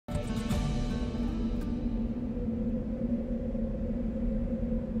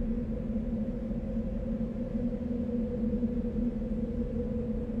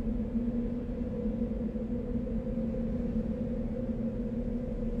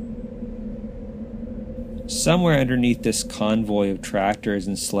Somewhere underneath this convoy of tractors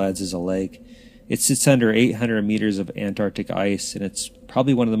and sleds is a lake. It sits under 800 meters of Antarctic ice, and it's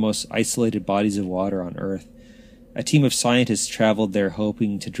probably one of the most isolated bodies of water on Earth. A team of scientists traveled there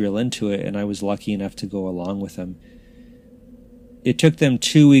hoping to drill into it, and I was lucky enough to go along with them. It took them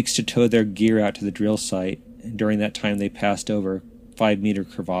 2 weeks to tow their gear out to the drill site, and during that time they passed over 5-meter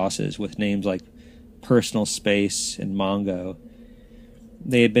crevasses with names like Personal Space and Mongo.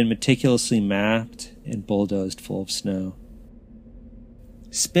 They had been meticulously mapped and bulldozed full of snow.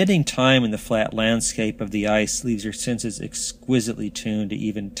 Spending time in the flat landscape of the ice leaves your senses exquisitely tuned to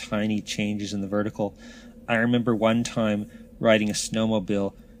even tiny changes in the vertical. I remember one time riding a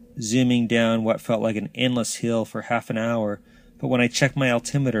snowmobile, zooming down what felt like an endless hill for half an hour, but when I checked my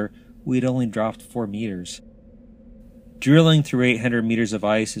altimeter, we had only dropped 4 meters. Drilling through 800 meters of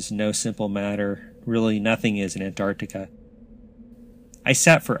ice is no simple matter. Really, nothing is in Antarctica. I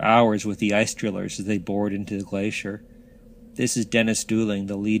sat for hours with the ice drillers as they bored into the glacier. This is Dennis Dooling,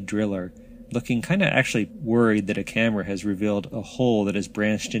 the lead driller, looking kind of actually worried that a camera has revealed a hole that has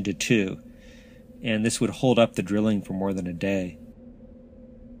branched into 2, and this would hold up the drilling for more than a day.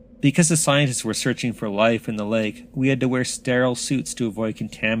 Because the scientists were searching for life in the lake, we had to wear sterile suits to avoid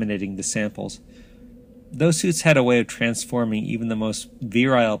contaminating the samples. Those suits had a way of transforming even the most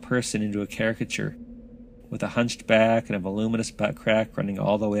virile person into a caricature, with a hunched back and a voluminous butt crack running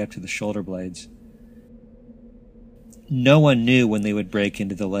all the way up to the shoulder blades. No one knew when they would break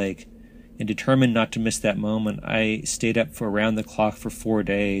into the lake, and determined not to miss that moment, I stayed up for around the clock for 4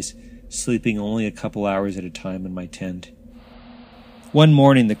 days, sleeping only a couple hours at a time in my tent. One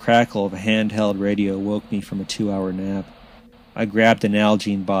morning, the crackle of a handheld radio woke me from a 2-hour nap. I grabbed an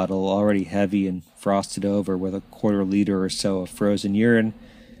Nalgene bottle, already heavy and frosted over with a 1/4 liter or so of frozen urine,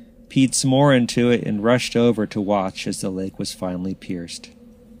 peed some more into it, and rushed over to watch as the lake was finally pierced.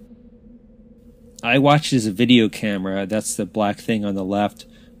 I watched as a video camera, that's the black thing on the left,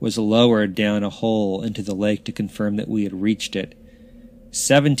 was lowered down a hole into the lake to confirm that we had reached it.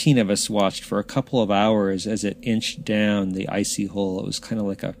 17 of us watched for a couple of hours as it inched down the icy hole. It was kind of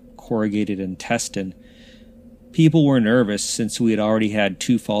like a corrugated intestine. People were nervous since we had already had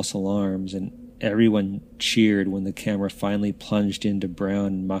 2 false alarms, and everyone cheered when the camera finally plunged into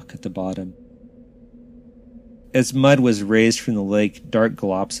brown muck at the bottom. As mud was raised from the lake, dark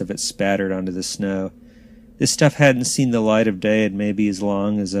glops of it spattered onto the snow. This stuff hadn't seen the light of day in maybe as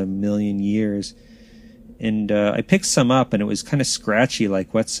long as 1,000,000 years. And I picked some up, and it was kind of scratchy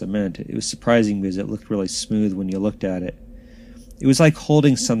like wet cement. It was surprising because it looked really smooth when you looked at it. It was like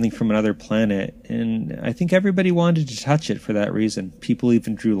holding something from another planet, and I think everybody wanted to touch it for that reason. People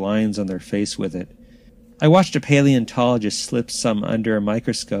even drew lines on their face with it. I watched a paleontologist slip some under a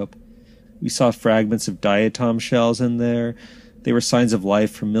microscope. We saw fragments of diatom shells in there. They were signs of life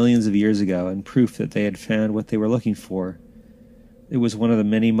from millions of years ago, and proof that they had found what they were looking for. It was one of the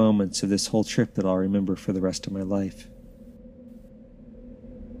many moments of this whole trip that I'll remember for the rest of my life.